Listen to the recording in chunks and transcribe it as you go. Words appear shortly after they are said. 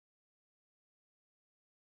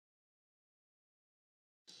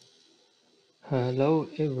Hello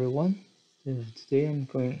everyone. Today I'm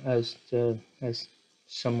going as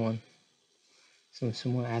someone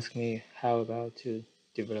asked me how about to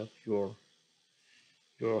develop your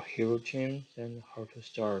hero team and how to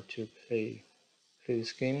start to play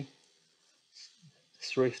this game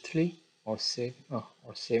thriftily or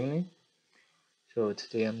savingly. So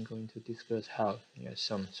today I'm going to discuss how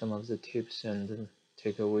some of the tips and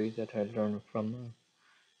takeaways that I learned from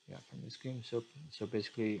this game. So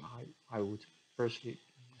basically, I would firstly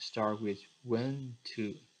start with when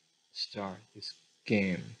to start this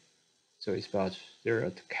game. So it's about there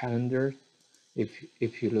at the calendar.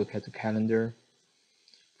 If you look at the calendar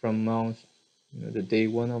from month, the day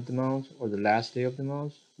one of the month or the last day of the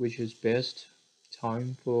month, which is best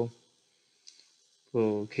time for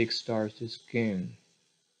kickstart this game.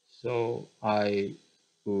 So I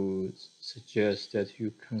would suggest that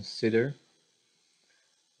you consider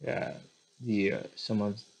the some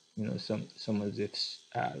of this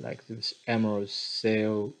like this emerald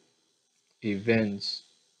sale events,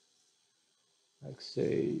 like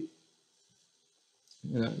say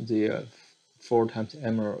the 4 times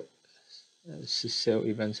emerald sale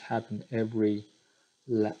events happen every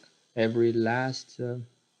last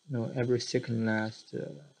every second last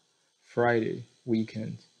Friday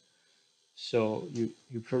weekend. So you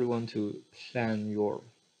probably want to plan your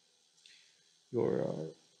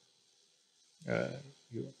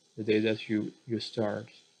the day that you start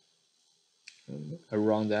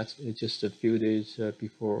around that. It's just a few days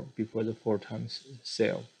before the 4 times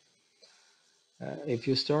sale. If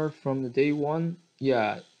you start from the day one,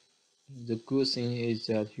 yeah, the good thing is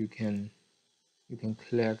that you can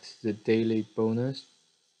collect the daily bonus.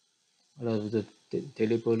 A lot of the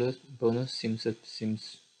daily bonus seems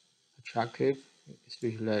attractive,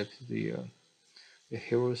 especially like the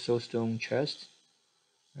hero soulstone chest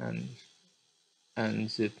and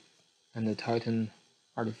the Titan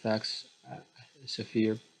artifacts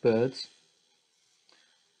sapphire buds.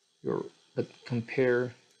 But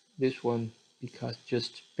compare this one, because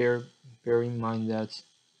just bear in mind that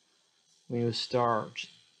when you start,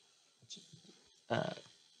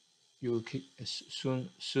 you soon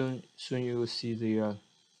you will see the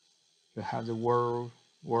you have the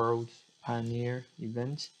world pioneer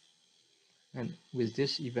event, and with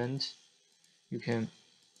this event you can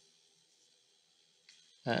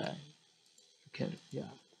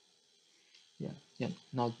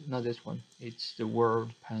not this one, it's the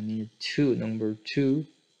world pioneer 2 number 2,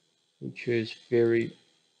 which is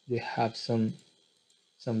they have some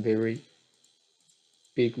very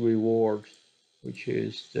big reward, which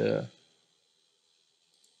is the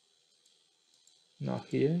not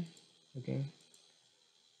here again.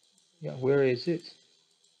 Yeah, where is it?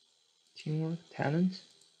 Teamwork, talent,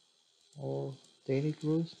 or daily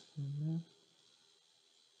growth?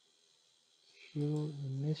 Hero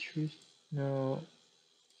and mysteries? No,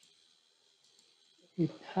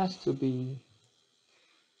 it has to be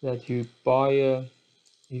that you buy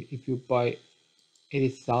if you buy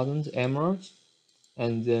 80,000 emeralds,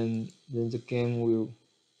 and then the game will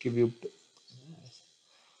give you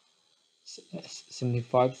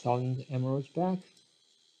 75,000 emeralds back.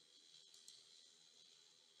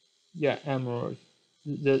 Yeah, emeralds.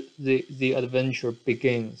 The adventure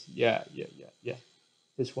begins. Yeah.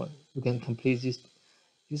 This one, you can complete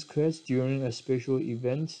this quest during a special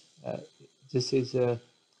event. This is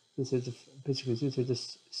basically this is a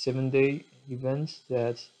 7-day event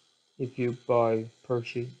that if you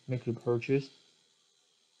make a purchase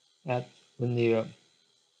at when the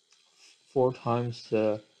 4 times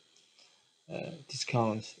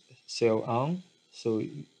discount sale on, so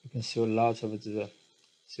you can sell lots of the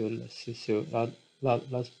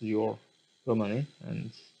lots of your money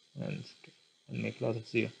and make a lot of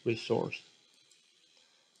the resource.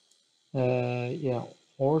 Yeah.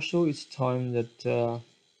 Also, it's time that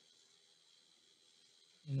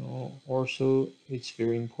also it's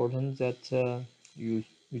very important that you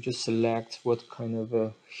just select what kind of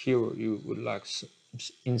a hero you would like.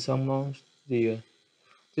 In some months,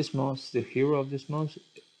 this month the hero of this month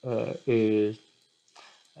is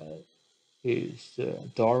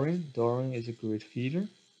Dorian. Dorian is a great feeder,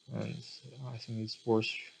 and I think it's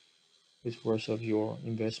worth of your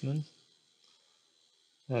investment.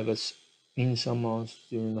 But in some months,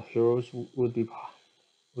 during the heroes would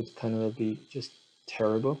kind of be just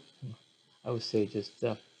terrible. I would say just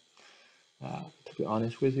to be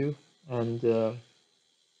honest with you, and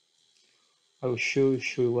I will show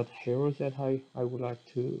you what heroes that I would like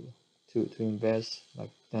to invest.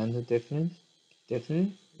 Like Dante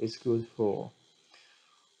definitely it's good for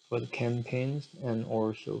the campaigns and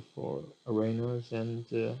also for arenas and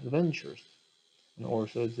adventures, and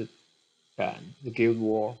also the guild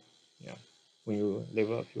war, when you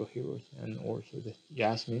level up your heroes, and also the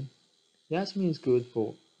Yasmin. Yasmin is good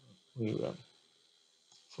for when you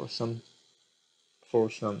for some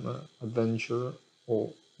adventure,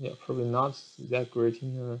 or probably not that great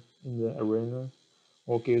in the arena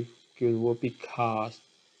or guild war, because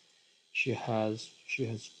she has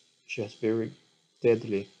very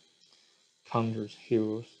deadly counters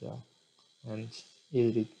heroes and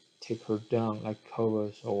easily take her down, like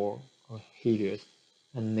Cobus or Helios.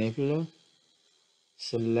 And Nebula,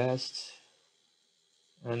 Celeste,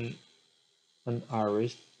 and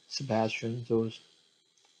Iris, Sebastian, those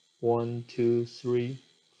 1, 2, 3,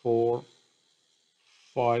 4,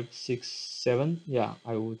 5, 6, 7. Yeah,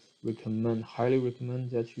 I would highly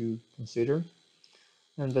recommend that you consider.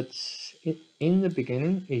 And but in the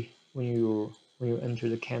beginning, when you enter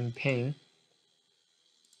the campaign,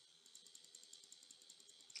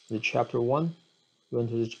 the chapter 1, you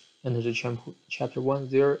enter the chapter 1.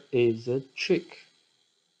 There is a trick.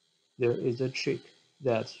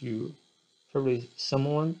 That you probably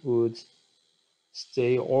someone would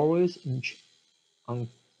stay always on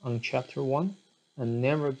chapter 1 and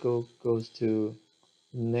never goes to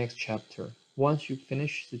the next chapter. Once you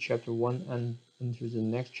finish the chapter 1 and enter the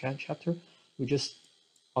next chapter, you just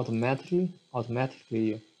automatically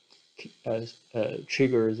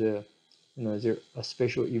trigger the there are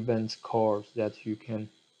special event cards that you can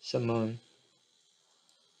summon.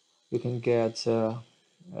 You can get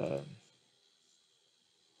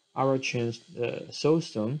our chance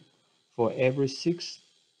soulstone for every 6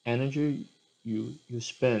 energy you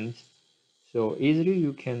spend. So easily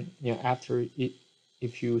you can after it,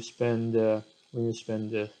 if you spend when you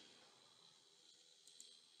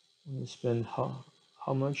spend how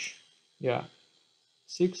much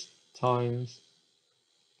 6 times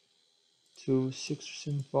 2 6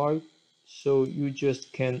 and 5, so you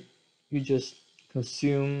just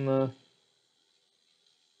consume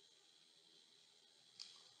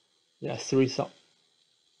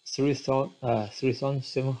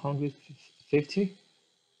 3,750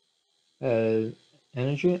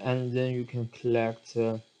 energy, and then you can collect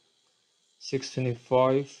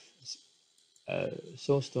 625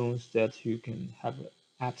 soulstones that you can have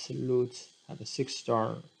a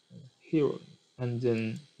 6-star hero, and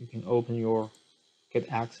then you can get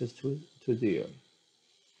access to the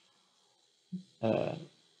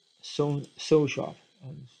soul shop,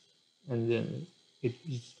 and then it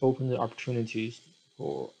opens the opportunities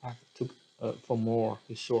for more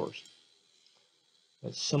resource.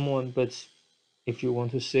 But if you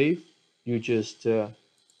want to save, you just the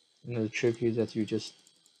trick is that you just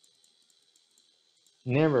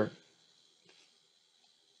never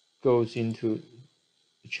goes into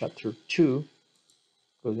chapter 2.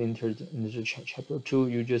 Into chapter 2,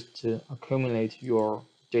 you just accumulate your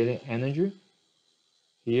daily energy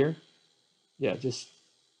here. Just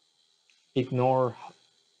ignore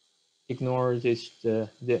this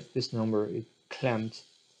this number, it clamped,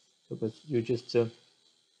 because you just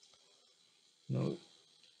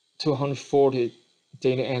 240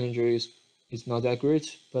 daily energy is not that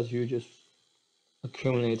great, but you just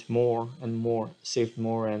accumulate more and more, save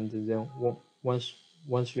more, and then once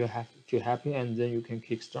you feel happy, and then you can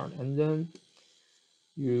kickstart, and then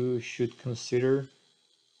you should consider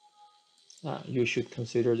that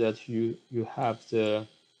you have the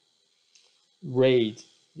raid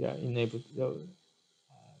enabled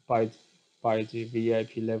by the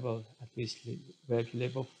VIP level, at least VIP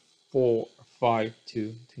level 4 or 5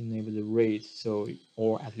 to enable the raid, so,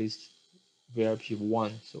 or at least VIP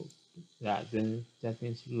 1, so that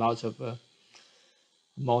means lots of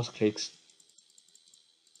mouse clicks.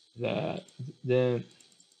 That's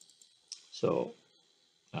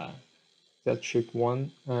trick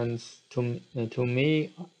 1, and to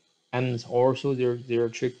me, and also there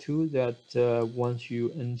trick 2, that once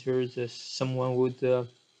you enter someone would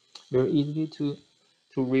very easily to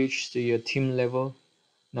reach the team level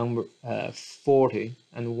number 40,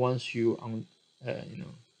 and once you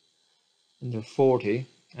under 40,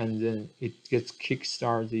 and then it gets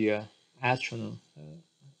kickstart the astronaut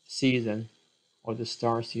season or the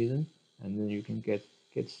star season, and then you can get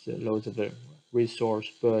loads of the resource,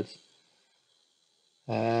 but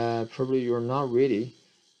probably you're not ready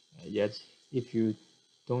yet if you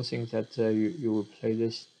don't think that you will play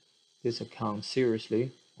this account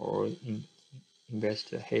seriously or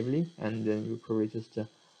invest heavily, and then you probably just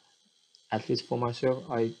at least for myself,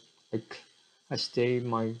 I stay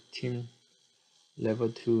my team level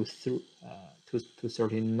to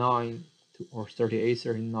 39 or 38,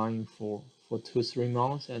 39 for 2-3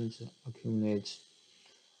 months, and accumulate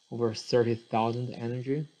over 30,000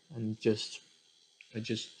 energy, and just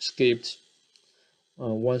just skipped.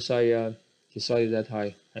 Once I decided that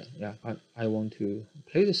I want to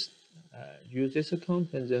play this, use this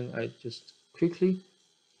account, and then I just quickly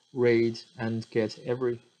raid and get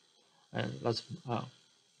every lots of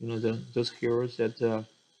those heroes that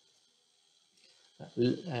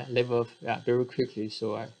level up very quickly.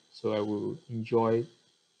 So I will enjoy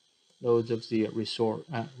loads of the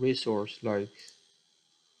resource like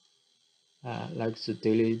the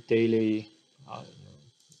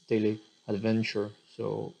daily adventure.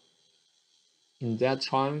 So in that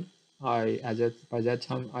time, by that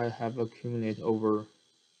time I have accumulated over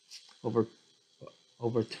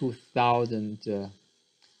 2,000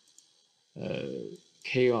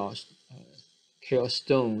 chaos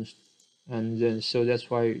stones, and then so that's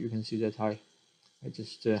why you can see that I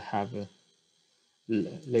just have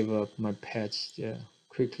level up my pets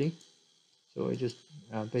quickly. So I just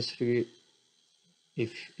basically,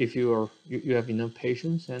 if you have enough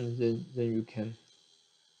patience, and then you can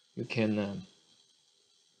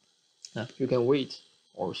wait.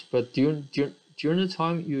 But during the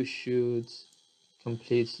time, you should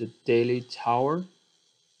complete the daily tower,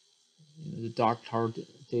 the dark tower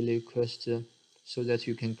daily quest, so that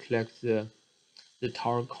you can collect the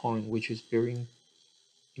tower coin, which is very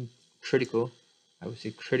critical. I would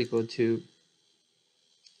say critical to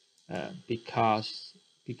because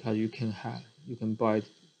you can buy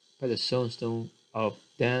the sunstone of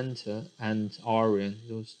Dante and Orion,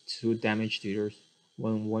 those two damage dealers.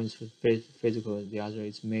 One is physical, the other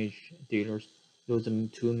is mage dealers. Those are the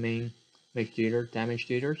two main damage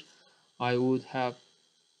dealers. I would have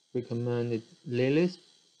recommended Lilith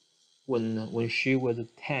when she was a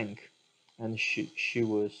tank, and she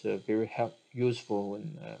was very useful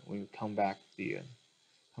when you come back the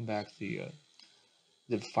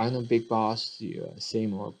final big boss, the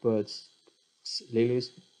Seymour. But Lilith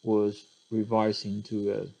was revised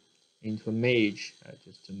into a mage,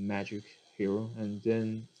 just a magic hero, and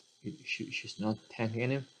then she's not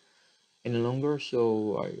tanking any longer.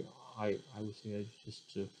 So I would say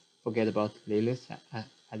just forget about Lilith at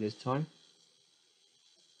this time.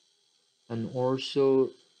 And also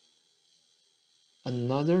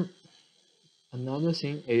another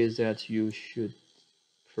thing is that you should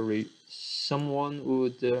probably someone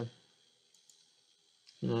would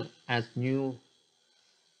as new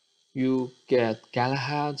you get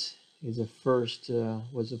Galahad is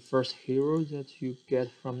was the first hero that you get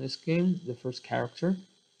from this game, the first character.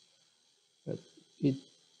 But he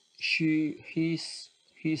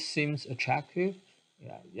seems attractive.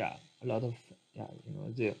 Yeah, a lot of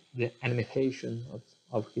the animation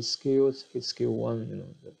of his skills, his skill one,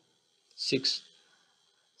 the six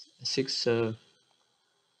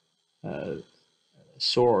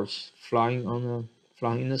swords flying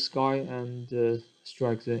in the sky and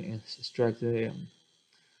strike the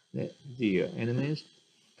enemies.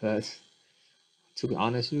 But to be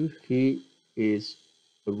honest with you, he is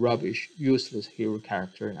a rubbish, useless hero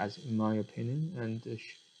character, as in my opinion, and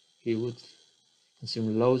he would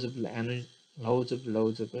consume loads of energy, loads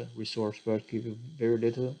of resource, but give you very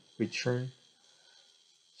little return.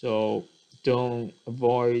 So don't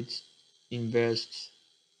invest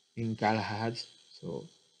in Galahad. So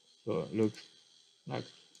look like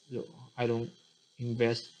I don't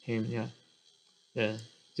invest him. Yeah.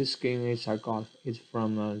 This game I got is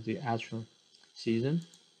from the Astro season,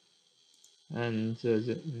 and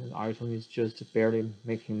the item is just barely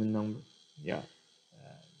making a number. Yeah,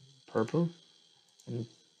 purple, and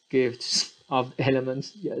gifts of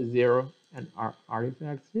elements. Yeah, 0, and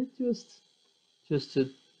artifacts. It's just to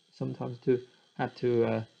sometimes to have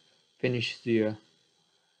to finish the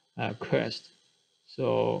quest.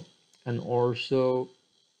 So, and also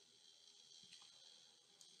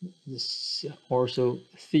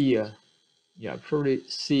Thea. Yeah, probably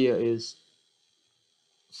Thea is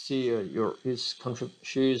she is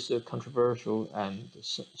controversial, and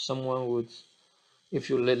someone would, if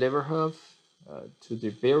you level her to the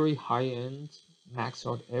very high end, max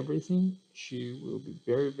out everything, she will be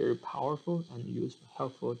very powerful and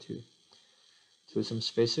helpful to some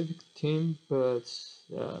specific team. But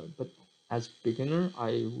as beginner,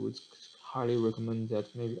 I would highly recommend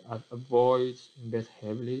that maybe avoid invest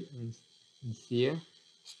heavily in Thea.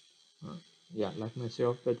 Yeah, like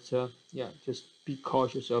myself, but yeah, just be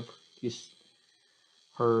cautious of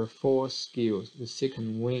her 4 skills. The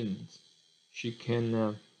second wind, she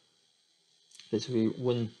can basically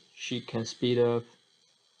when she can speed up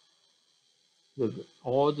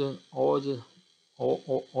all the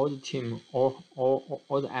team, all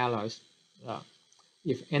the allies.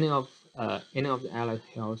 If any of the allies'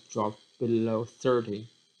 health drops below 30,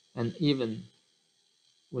 and even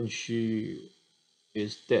when she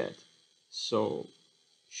is dead, so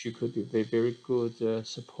she could be a very good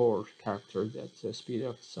support character that speed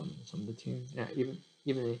up some of the teams. Yeah,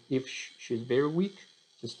 even if she's very weak,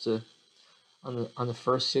 just on the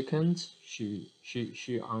first second, she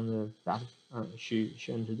on the battle, she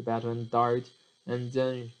entered the battle and died, and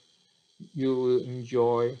then you will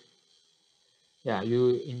enjoy, yeah, you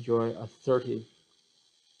will enjoy a 30,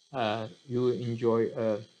 you will enjoy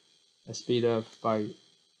a speed up by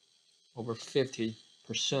over 50%,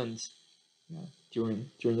 yeah,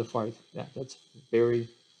 during the fight. Yeah, that's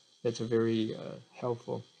a very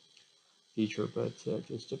helpful feature, but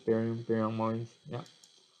just bear in mind, yeah,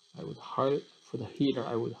 I would highly, for the healer,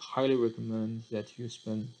 I would highly recommend that you just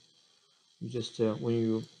when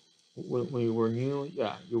you were new,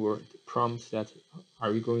 yeah, you were prompted that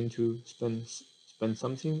are you going to spend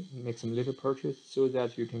something, make some little purchase so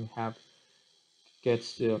that you can get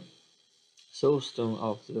the soul stone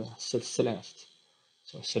of the Celeste.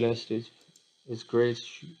 So Celeste is great.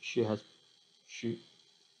 She has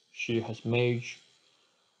mage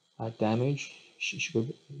damage.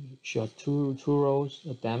 She has two roles,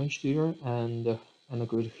 a damage dealer and a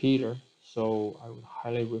good healer. So I would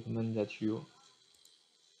highly recommend that you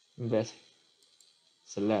invest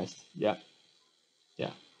Celeste. Yeah,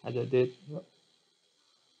 as I did.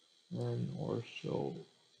 And also,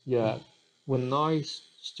 yeah, when I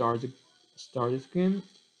started this game,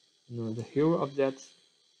 the hero of that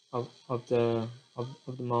of the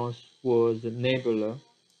month was Nebula.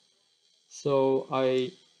 So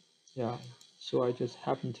I just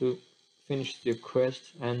happened to finish the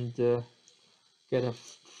quest and get a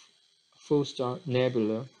full star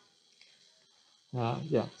Nebula.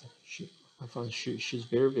 Yeah, I found she's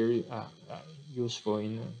very useful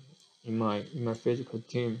in my physical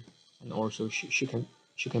team, and also she can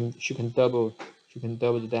double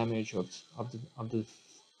the damage of the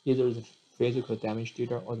either the physical damage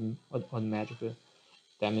dealer or the magical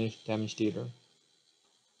damage dealer.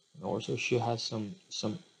 And also she has some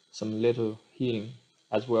little healing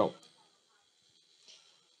as well.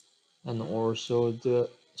 And also the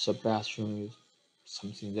Sebastian is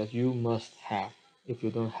something that you must have. If you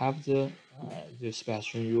don't have the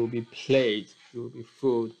Sebastian, you will be played. You will be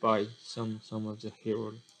fooled by some of the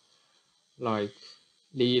heroes like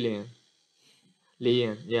Lilian.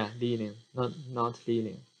 Yeah, Lilian, not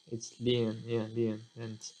Lilian. It's Lian, yeah, Lian,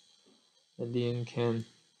 and Lian can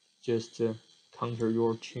just counter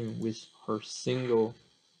your team with her single,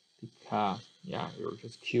 because yeah, you're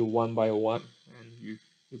just kill one by one, and you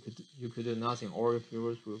could do nothing. All your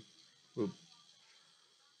heroes will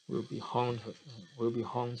will be haunted,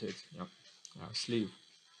 yeah, sleep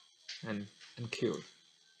and killed.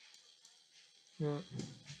 Yeah.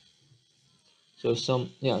 So some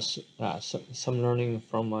learning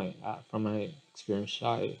from my experience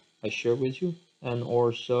I share with you, and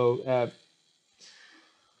also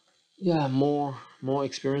yeah, more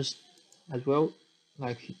experience as well.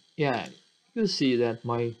 Like yeah, you see that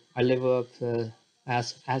I level up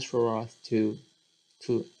as Astaroth to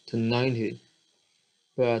 90,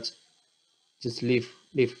 but just leave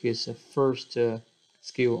his first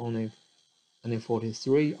skill only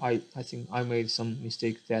 43. I think I made some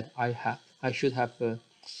mistake that I should have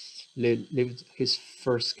lived his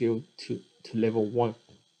first skill to level 1,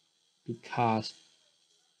 because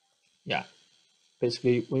yeah,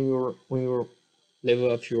 basically when you're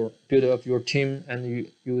build up your team, and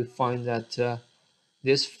you will find that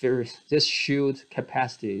this shield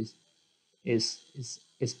capacity is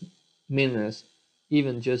meaningless.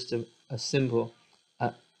 Even just a simple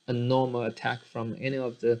a normal attack from any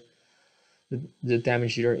of the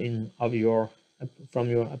damage dealer in of your from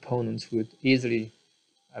your opponents would easily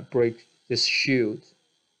break this shield,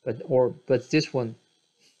 but this one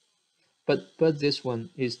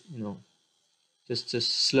is just to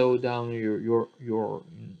slow down your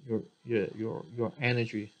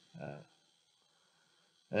energy,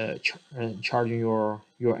 charging your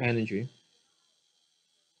energy,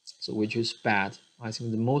 so which is bad. I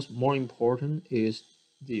think the more important is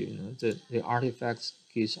the artifacts,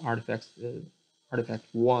 is artifact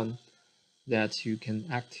 1 that you can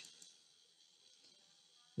act,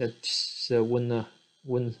 that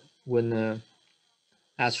when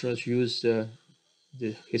Astros use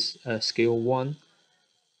his skill 1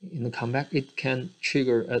 in the combat, it can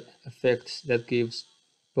trigger an effect that gives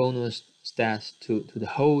bonus stats to the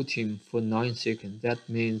whole team for 9 seconds. That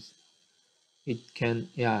means it can,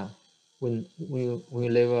 yeah, when you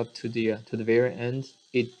level up to the very end,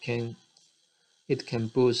 it can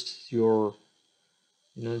boost your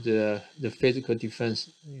the physical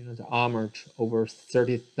defense, the armor, to over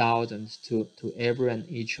 30,000 to every and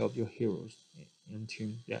each of your heroes. in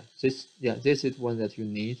team. This is one that you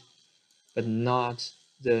need, but not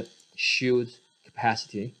the shield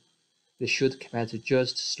capacity. The shield capacity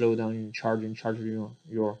just slow down in charging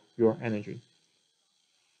your energy.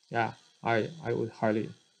 I would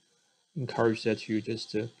highly encourage that you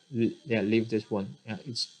just leave this one.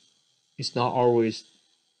 It's not always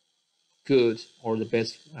good or the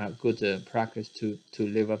best good practice to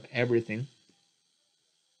live up everything.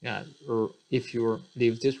 Or if you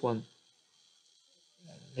leave this one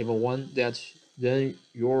level 1, then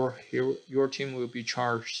your team will be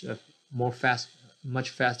charged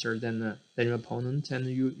much faster than your opponent, and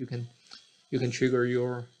you can trigger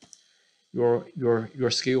your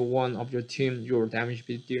skill 1 of your team, your damage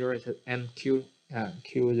dealer, and kill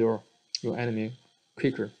your enemy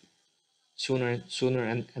quicker, sooner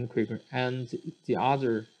and quicker. And the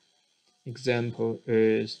other example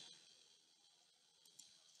is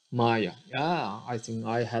Maya. I think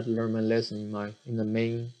I had learned my lesson in the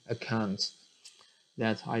main account,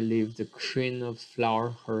 that I leave the Queen of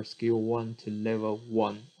Flower, her skill 1, to level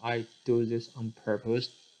 1. I do this on purpose.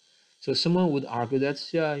 So someone would argue that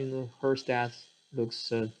her stats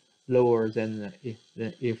looks lower than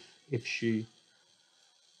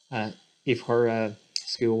if her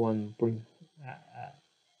skill 1 bring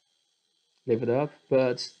live it up.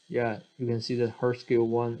 But you can see that her skill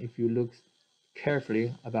 1, if you look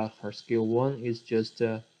carefully about her skill 1, is just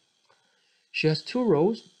she has 2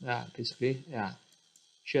 roles basically.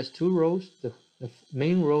 She has 2 roles. The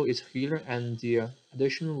main role is healer, and the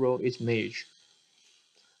additional role is mage,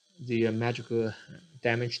 the magical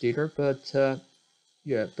damage dealer. But the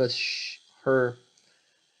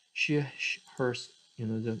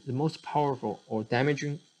most powerful or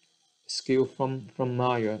damaging skill from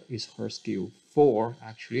Maya is her skill 4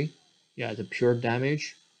 actually. The pure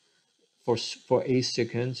damage for 8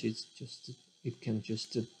 seconds. It can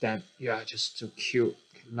just just to kill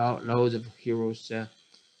loads of heroes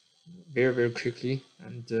very quickly,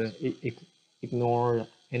 and ignore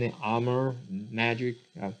any armor, magic,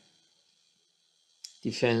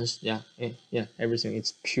 defense. Everything.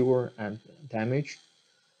 It's pure and damage.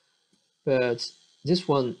 But this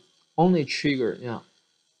one only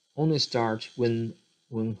starts when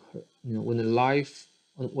the life,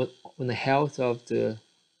 when the health of the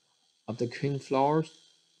Queen Flowers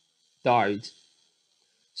died.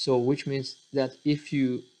 So which means that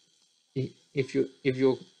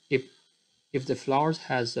if the flowers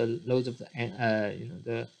has loads of the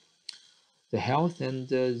health, and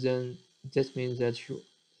then that means that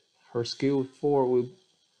her skill 4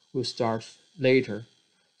 will start later.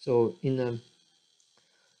 So in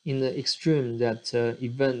the extreme that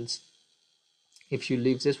event, if you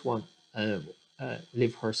leave this one,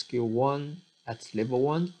 leave her skill 1 at level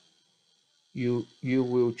 1, you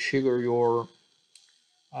will trigger your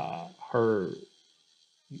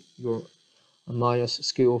Maya's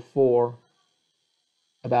skill 4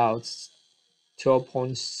 about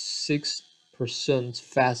 12.6%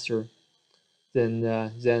 faster than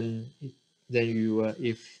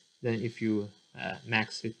if you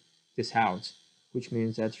max this out, which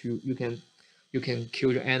means that you can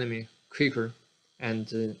kill your enemy quicker,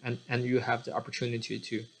 and you have the opportunity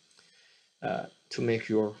to make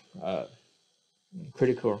your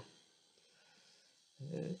critical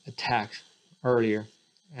attack earlier,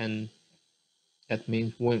 and that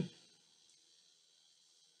means win.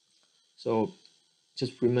 So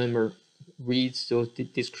just remember, read those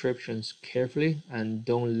descriptions carefully, and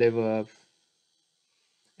don't level up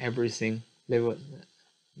everything.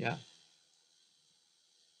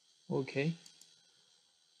 Okay.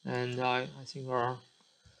 And I think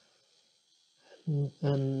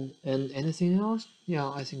and anything else?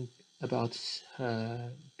 I think about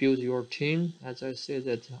build your team. As I said,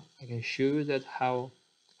 that I can show you that how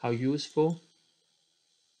useful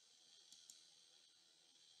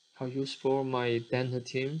my Danta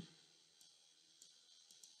team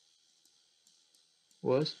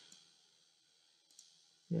was.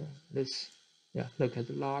 Let's look at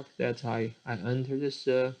the log that I entered this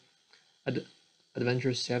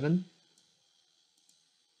adventure 7.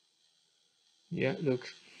 Look.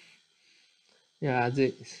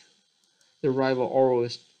 The rival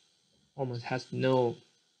almost has no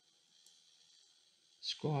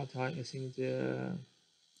squad. I think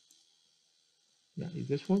is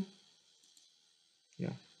this one.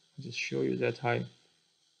 I'll just show you that I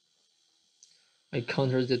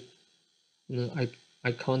countered the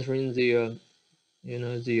I countering the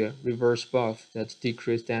the reverse buff that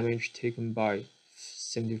decreased damage taken by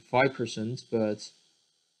 75%, but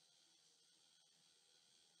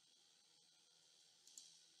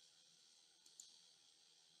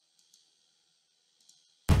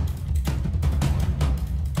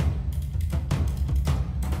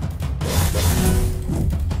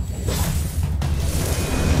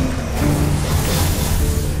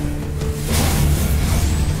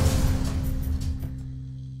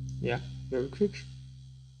Yeah, very quick.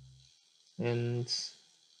 And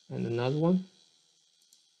another one.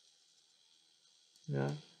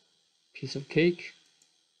 Yeah, piece of cake.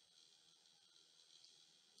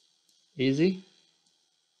 Easy.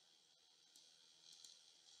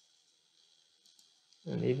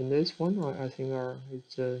 And even this one, I think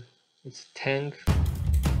it's tank.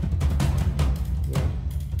 Yeah.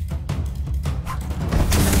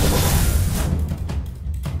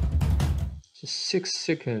 Just 6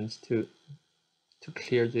 seconds to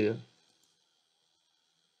clear the.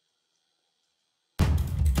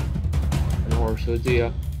 And also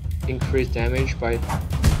the increased damage by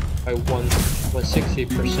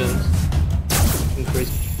 160%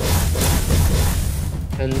 increase,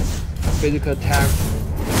 and physical attack.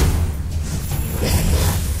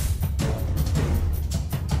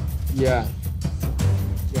 Yeah,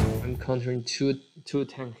 I'm countering two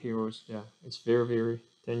tank heroes. Yeah, it's very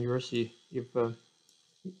dangerous if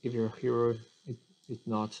your hero is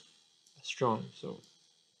not strong. So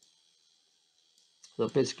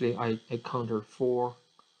basically, I counter four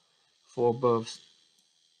buffs.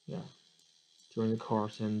 Yeah, during the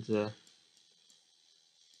course, and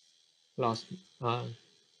lost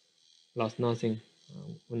nothing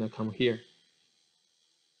when I come here.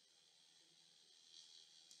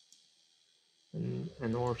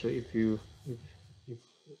 And also if you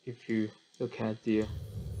look at the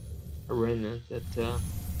arena that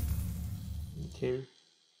team,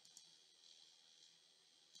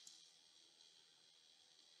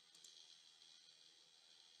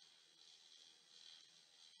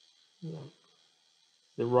 yeah,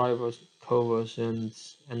 the rivals Kovas and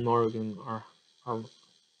Morgan are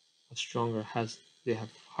stronger, they have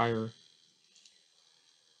higher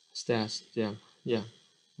stats, yeah,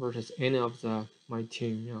 versus any of my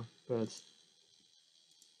team, yeah. But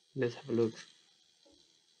let's have a look.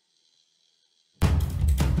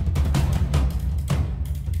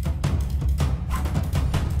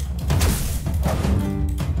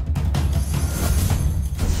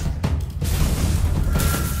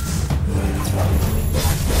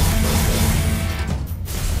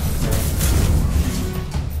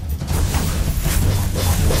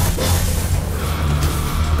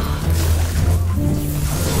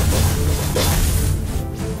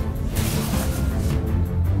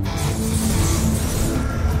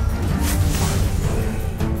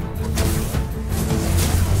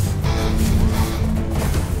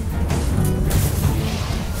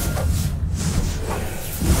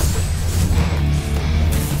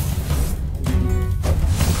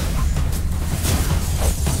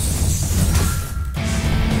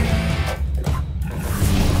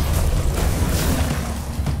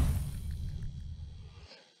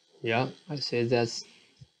 Yeah, I say that's,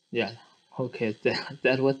 yeah, okay,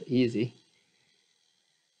 that was easy.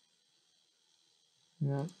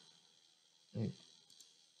 Yeah.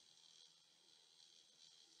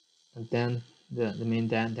 And then the main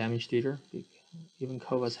damage dealer, even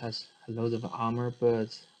Kovas has loads of armor,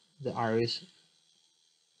 but the Iris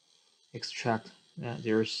extract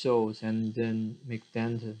their souls and then make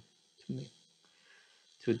them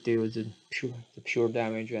to deal the pure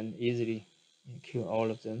damage and easily kill all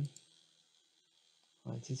of them.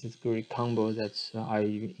 This is a great combo that I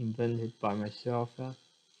invented by myself.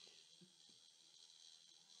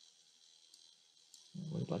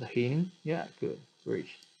 What about the healing? Yeah, good, great.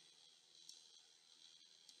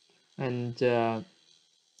 And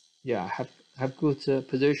yeah, have good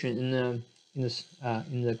position in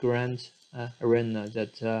the grand arena.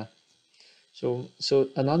 That so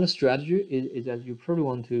another strategy is that you probably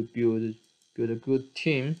want to build a good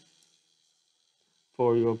team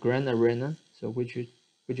for your grand arena. So which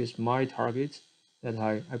is my target, that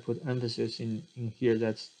I put emphasis in here,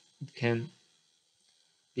 that it can,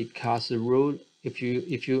 because the rule, if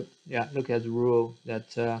you look at the rule,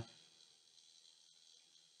 that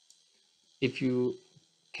if you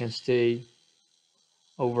can stay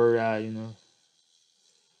over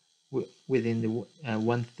within the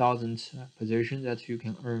 1000 position, that you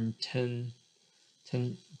can earn 10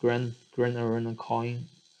 grand arena coin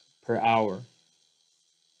per hour,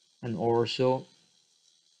 and also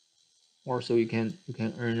you can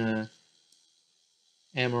earn a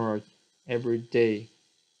emerald every day.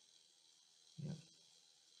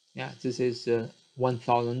 Yeah, this is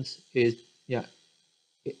 1000 is, yeah,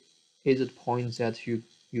 is a point that you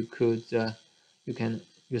could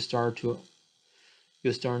you start to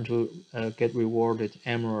get rewarded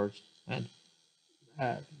emeralds, and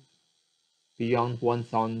beyond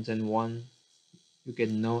 1001 you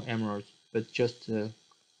get no emeralds, but just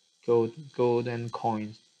gold and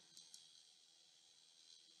coins.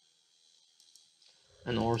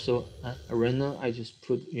 and also arena I just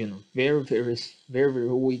put very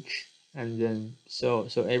weak, and then so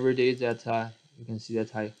every day that you can see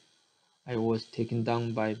that I was taken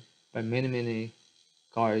down by many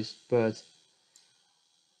guys, but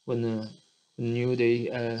when a new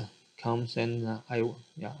day comes, and I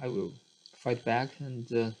will fight back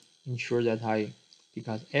and ensure that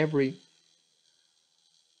because every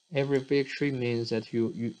victory means that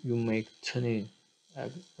you make 20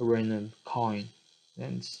 arena coin,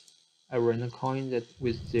 and arena coin, that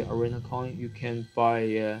with the arena coin you can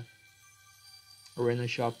buy arena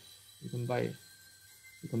shop, you can buy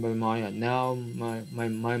Maya. Now my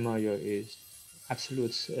Maya is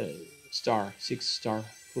absolute star, 6-star,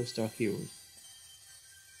 4-star heroes.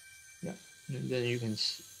 Yeah, and then you can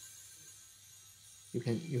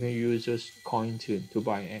use those coin to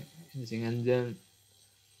buy anything, and then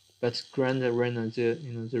but Grand Arena, the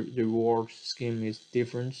reward scheme is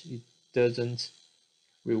different. It doesn't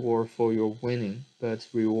reward for your winning, but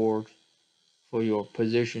reward for your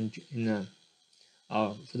position in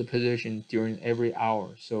for the position during every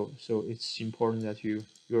hour. So it's important that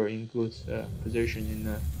you're in good position in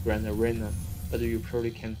the Grand Arena, but you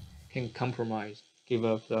probably can compromise, give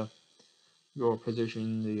up your position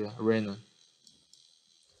in the arena.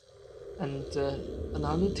 And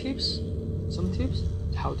another tips, some tips,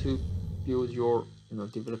 how to build your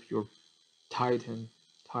develop your Titan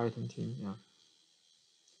team. Yeah.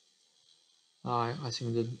 I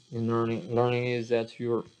think that in learning is that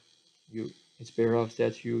it's better off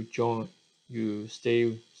that you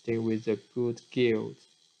stay with a good guild,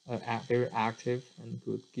 very active and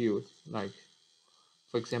good guild. Like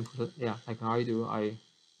for example, yeah, like I do,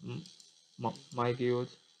 my guild,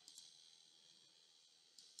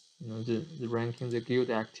 the ranking, the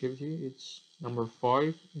guild activity, it's number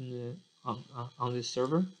 5 in the on this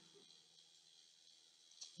server.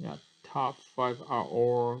 Yeah, top 5 are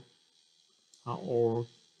all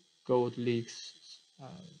gold leagues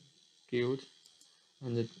guild,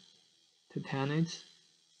 and the Titanite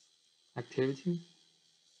activity,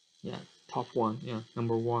 yeah, top 1, yeah,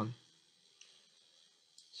 number 1.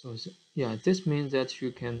 So yeah, this means that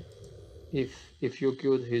you can, if your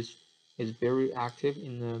guild is very active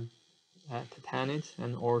in the Titanite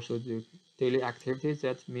and also the daily activities,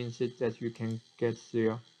 that means that you can get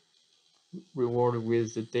the reward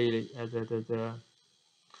with the daily the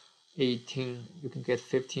 18, you can get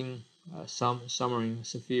 15 summering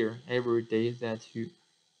sphere every day, that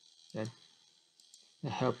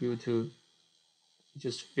help you to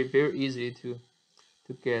just be very easy to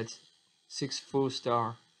get 6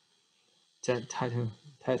 full-star Titan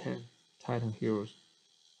heroes.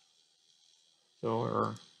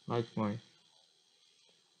 So like my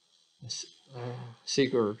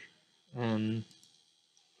Sigurd and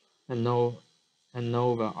no and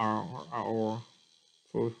Nova are all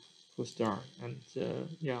full star, and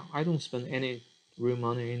yeah, I don't spend any real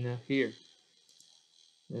money in here,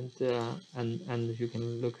 and you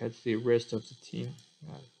can look at the rest of the team.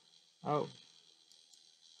 Oh,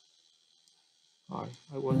 I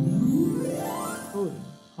wasn't.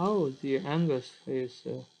 The Angus is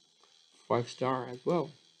 5-star as well,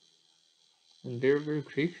 and very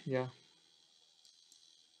quick. Yeah,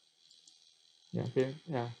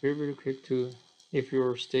 very quick to, if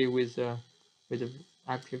you stay with a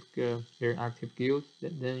active very active guild,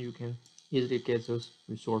 then you can easily get those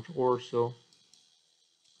resources. Also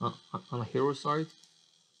on the hero side,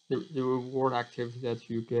 the reward activity that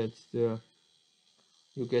you get the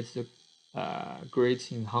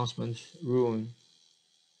great enhancement ruin,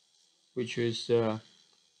 which is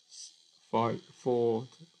 5, 4,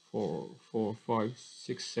 5,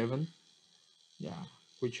 6, 7, yeah,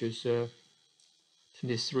 which is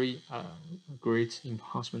 23 great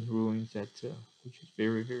enhancement ruins, that which is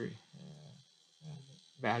very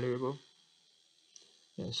valuable.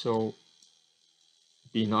 Yeah, so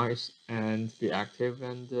be nice and be active,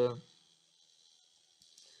 and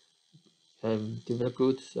develop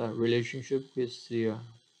good relationship with the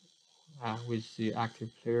active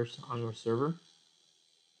players on your server,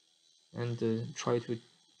 and try to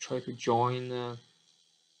join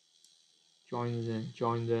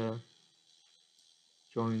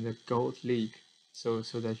the gold league, so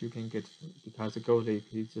that you can get, because the gold league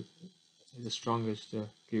is the strongest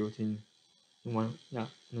guild in one, yeah,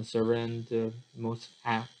 in the server, and most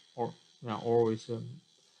always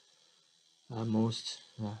most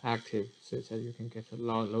active, so that you can get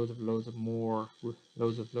loads of more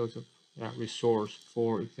resource.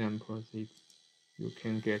 For example, if you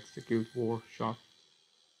can get the Guild War shop,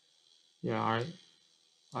 yeah,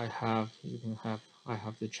 I have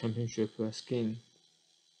the championship skin,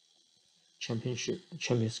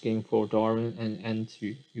 champion skin for Darwin, and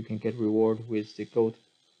you can get reward with the gold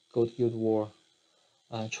guild war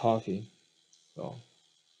trophy. So,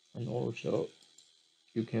 and also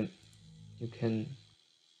you can be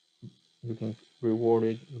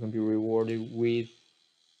rewarded with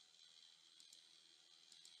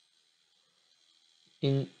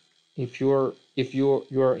if you're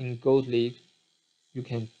in gold league, you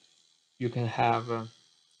can have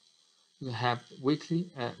weekly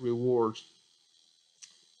rewards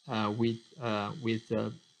with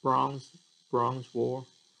bronze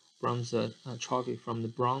trophy from the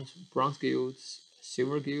bronze guilds,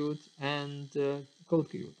 silver guild, and gold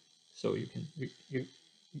guild. So you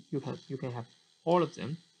can have all of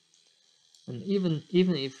them, and even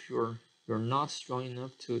if you're not strong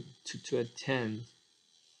enough to attend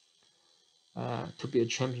to be a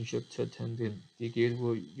championship, to attend the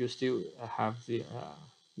guild, you still have the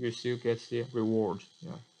you still get the reward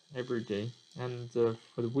every day. And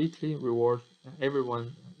for the weekly reward,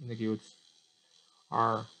 everyone in the guilds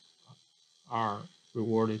are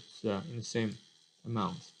rewarded in the same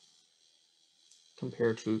amount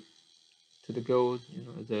compared to the gold,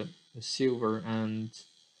 the silver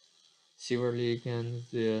league and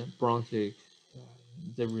the bronze league.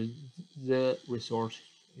 The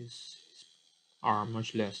resources are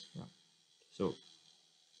much less. So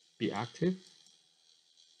be active.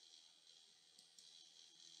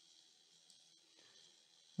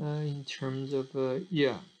 In terms of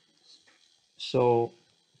so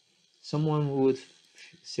someone would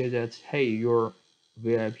say that, hey, you're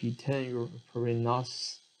VIP 10, you're probably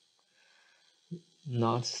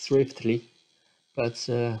not thriftily, but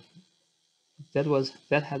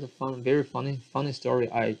that had a very funny story.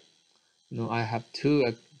 I have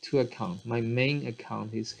two accounts. My main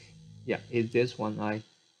account is this one. I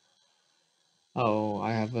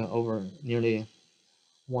have over nearly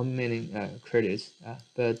 1 million credits,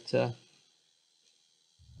 but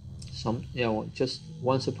just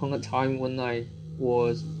once upon a time when I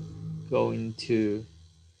was going to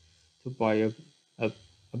buy a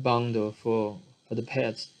bundle for the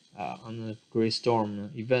pets on a Great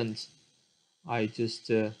Storm event, I just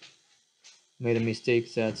made a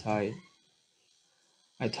mistake that I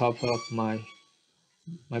top up my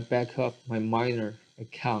backup, my minor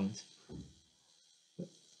account.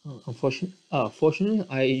 Fortunately,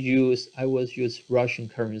 I was use Russian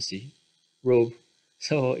currency, ruble,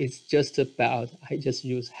 so it's just about I just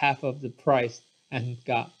used half of the price and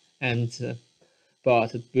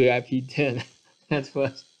bought VIP 10. That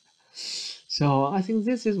was so. I think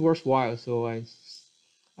this is worthwhile. So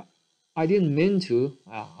I didn't mean to.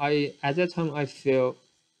 I at that time I feel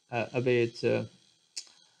a bit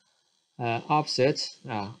upset,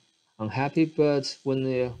 unhappy. But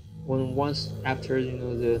when once after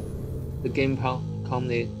the game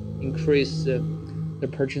company increased the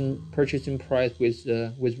purchasing price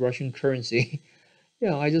with Russian currency,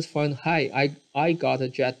 I just found I got a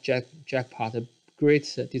jackpot, a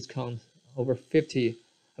great discount, over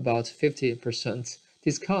about 50%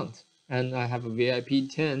 discount, and I have a VIP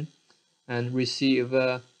 10 and receive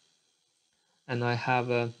and I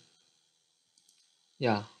have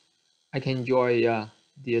I can enjoy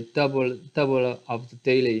the double of the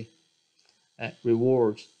daily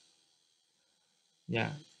rewards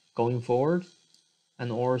going forward,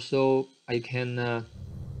 and also I can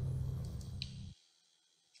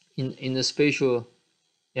in a special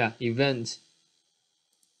event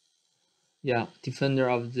defender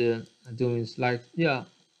of the doings, like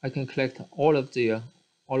I can collect all of the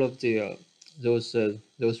those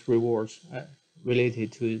rewards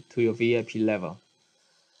related to your VIP level.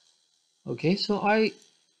 Okay, so I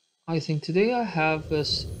think today I have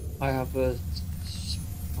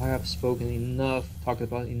spoken enough, talked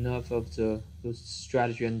about enough of those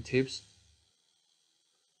strategy and tips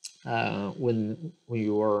when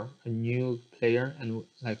you are a new player, and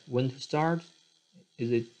like when to start.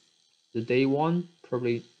 Is it the day one?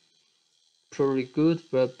 Probably good,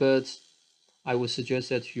 but I would suggest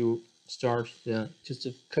that you start just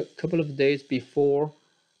a couple of days before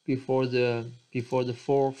the four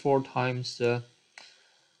times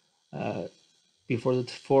before the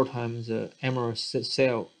 4 times emerald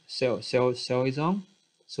sale is on,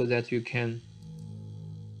 so that you can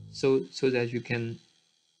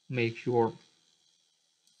make your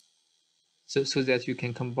so that you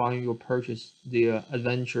can combine your purchase, the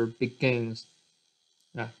adventure begins,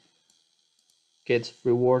 get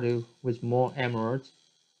rewarded with more emeralds.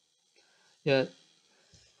 This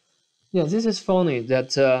is funny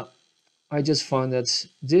that I just found that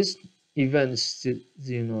this events,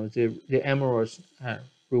 the emeralds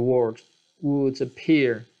reward would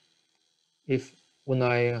appear if when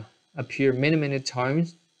I appear many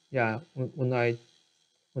times. Yeah, when I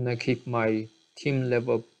keep my team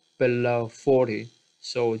level below 40.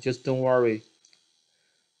 So just don't worry.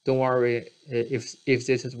 Don't worry if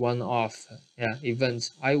this is one-off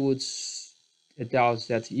event. I would doubt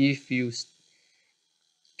that if you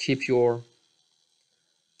keep your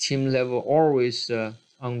team level always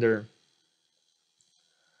under.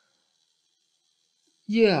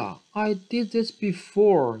 Yeah, I did this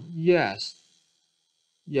before. Yes.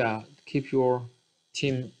 Yeah, keep your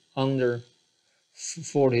team under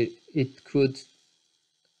 40. It could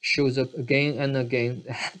shows up again and again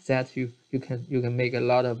that you can make a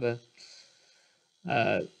lot of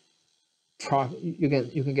you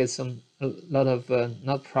can get a lot of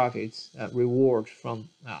not profits reward from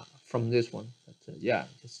this one. But yeah,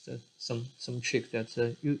 just some trick that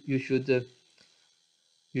you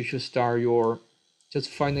should start your just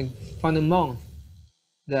find a month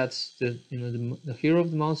that's the hero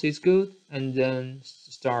of the month is good, and then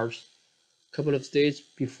start a couple of days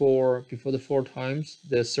before the 4 times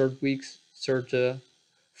the third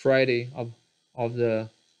Friday of the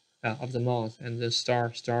month, and then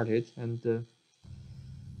start it, and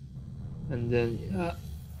then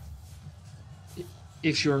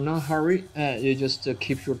if you're not hurry, you just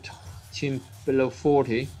keep your team below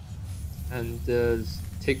 40, and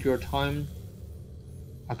take your time,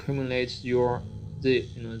 accumulate the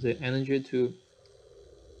energy to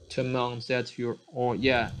amounts that you're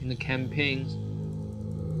in the campaigns.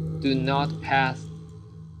 Do not pass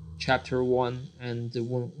chapter 1, and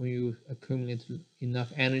when you accumulate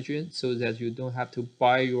enough energy so that you don't have to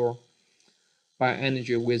buy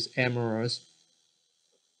energy with emeralds,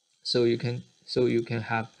 so you can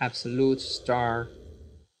have absolute star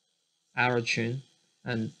origin,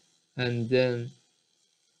 and then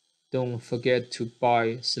don't forget to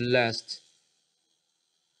buy Celeste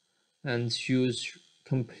and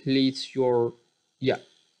complete your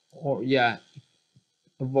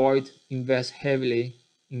avoid invest heavily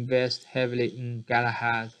in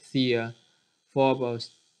Galahad, Thea, Phobos,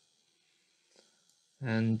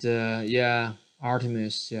 and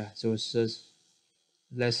Artemis. Those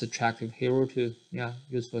less attractive hero to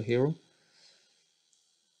useful hero.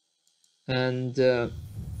 And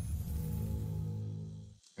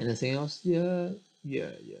anything else?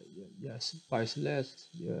 Yes, buy Celeste.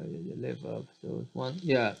 Live up those one.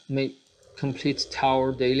 Make complete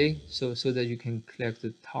tower daily, so that you can collect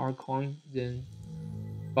the tower coin. Then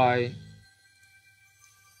buy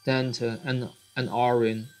Dante and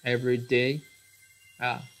Orin every day.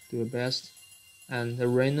 Do your best. And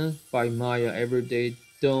Arena by Maya every day.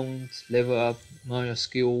 Don't level up Maya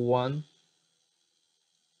skill 1.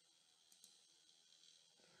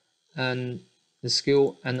 And the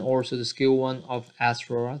skill, and also the skill 1 of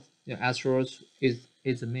Asteroth. Asteroth is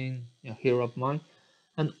the main hero of mine.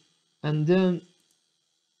 And then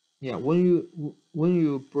when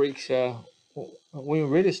you break when you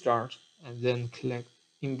really start, and then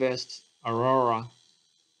invest Aurora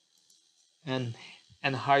and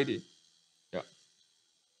hide it.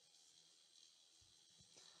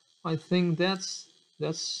 I think that's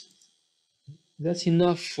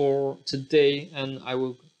enough for today, and I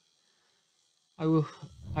would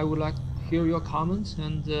like to hear your comments.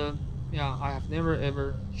 And I have never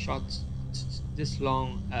ever shot this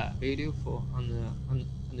long video on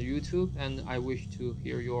the YouTube, and I wish to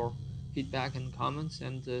hear your feedback and comments,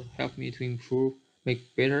 and help me to improve,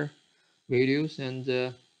 make better videos.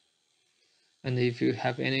 And if you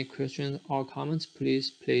have any questions or comments,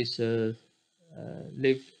 please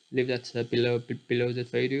leave that below the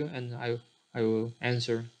video, and I will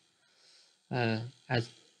answer as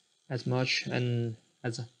much and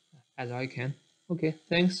as I can. Okay,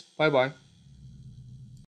 thanks. Bye bye.